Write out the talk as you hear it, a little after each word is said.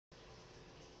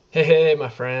Hey, my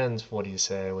friends, what do you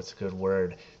say? What's a good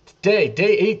word? Today,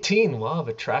 day 18, Law of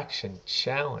Attraction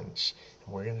Challenge.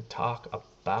 And we're going to talk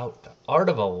about the art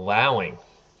of allowing.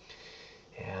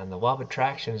 And the Law of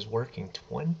Attraction is working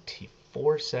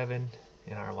 24/7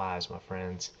 in our lives, my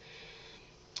friends.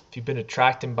 If you've been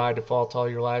attracting by default all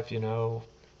your life, you're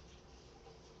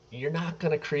not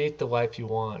going to create the life you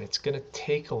want. It's going to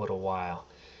take a little while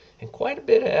and quite a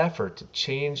bit of effort to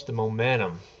change the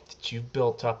momentum that you've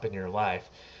built up in your life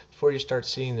before you start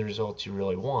seeing the results you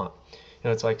really want.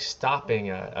 It's like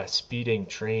stopping a speeding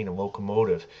train, a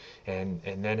locomotive, and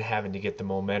then having to get the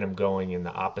momentum going in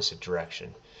the opposite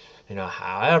direction.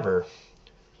 However,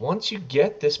 once you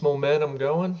get this momentum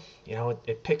going,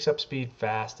 it picks up speed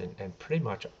fast and pretty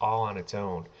much all on its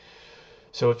own.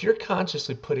 So if you're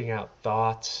consciously putting out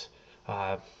thoughts,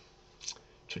 uh,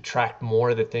 to attract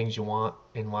more of the things you want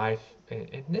in life,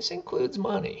 and this includes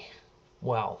money,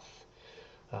 wealth.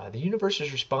 The universe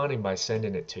is responding by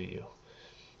sending it to you.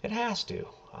 It has to.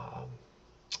 Um,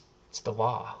 it's the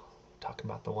law. I'm talking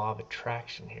about the law of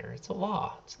attraction here. It's a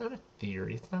law. It's not a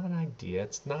theory. It's not an idea.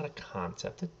 It's not a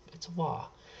concept. It's a law.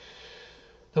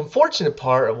 The unfortunate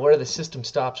part of where the system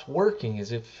stops working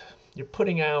is if you're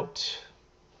putting out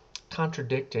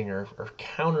contradicting or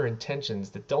counter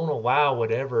intentions that don't allow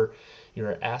whatever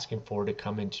you're asking for to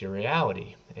come into your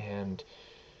reality. And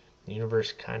the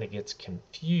universe kind of gets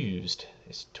confused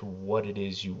as to what it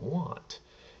is you want.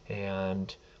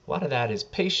 And a lot of that is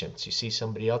patience. You see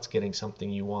somebody else getting something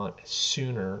you want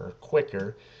sooner or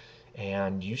quicker,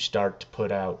 and you start to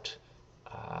put out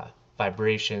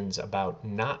vibrations about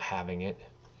not having it,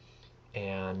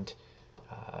 and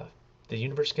uh, the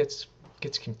universe gets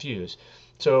confused.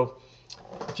 So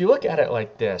if you look at it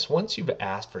like this, once you've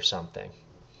asked for something,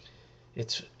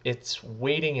 it's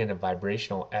waiting in a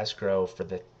vibrational escrow for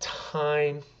the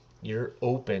time you're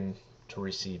open to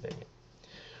receiving it,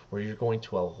 where you're going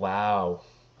to allow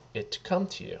it to come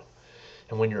to you.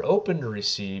 And when you're open to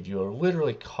receive, you'll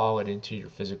literally call it into your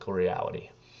physical reality.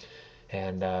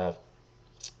 And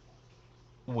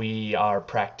we are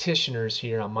practitioners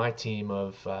here on my team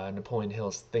of Napoleon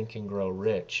Hill's Think and Grow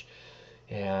Rich.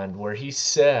 And where he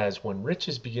says, when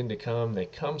riches begin to come, they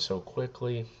come so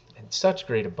quickly in such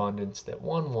great abundance that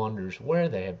one wonders where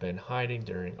they have been hiding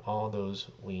during all those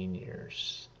lean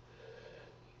years.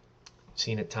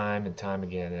 Seen it time and time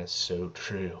again. That's so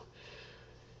true.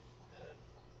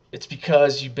 It's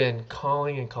because you've been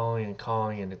calling and calling and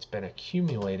calling, and it's been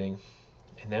accumulating.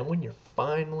 And then when you're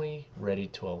finally ready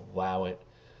to allow it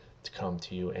to come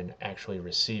to you and actually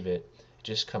receive it, it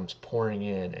just comes pouring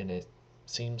in, and it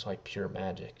seems like pure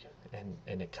magic.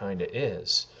 And it kind of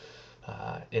is,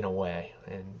 in a way.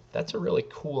 And that's a really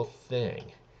cool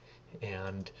thing.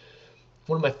 And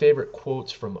one of my favorite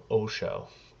quotes from Osho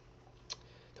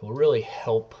that will really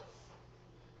help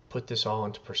put this all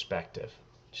into perspective.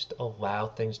 Just allow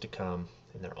things to come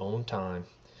in their own time.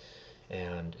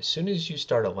 And as soon as you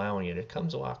start allowing it, it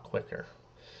comes a lot quicker.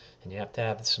 And you have to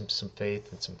have some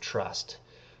faith and some trust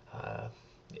uh,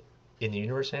 in the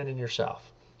universe and in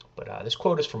yourself. But this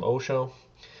quote is from Osho.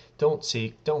 Don't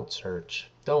seek, don't search,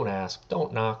 don't ask,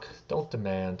 don't knock, don't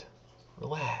demand.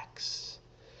 Relax.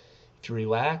 If you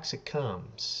relax, it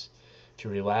comes. If you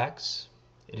relax,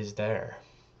 it is there.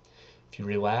 If you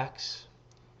relax,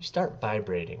 you start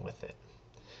vibrating with it.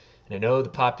 And I know the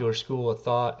popular school of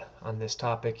thought on this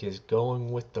topic is going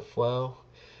with the flow,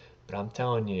 but I'm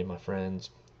telling you, my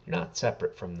friends, you're not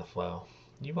separate from the flow.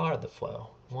 You are the flow.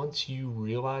 Once you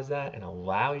realize that and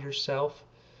allow yourself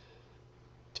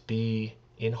to be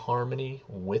in harmony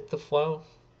with the flow,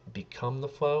 become the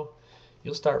flow,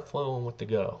 you'll start flowing with the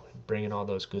go, bringing all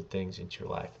those good things into your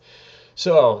life.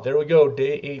 So there we go,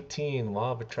 day 18,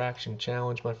 Law of Attraction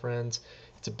Challenge, my friends.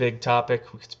 It's a big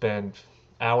topic. We could spend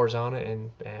hours on it,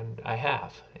 and I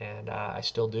have, and I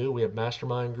still do. We have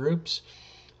mastermind groups,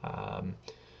 um,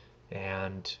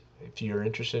 and if you're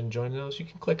interested in joining those, you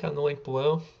can click on the link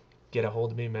below, get a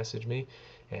hold of me, message me,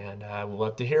 and I would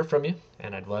love to hear from you,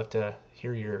 and I'd love to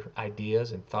hear your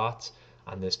ideas and thoughts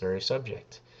on this very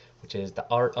subject, which is the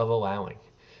art of allowing.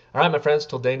 All right, my friends,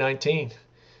 till day 19,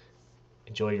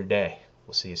 enjoy your day.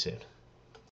 We'll see you soon.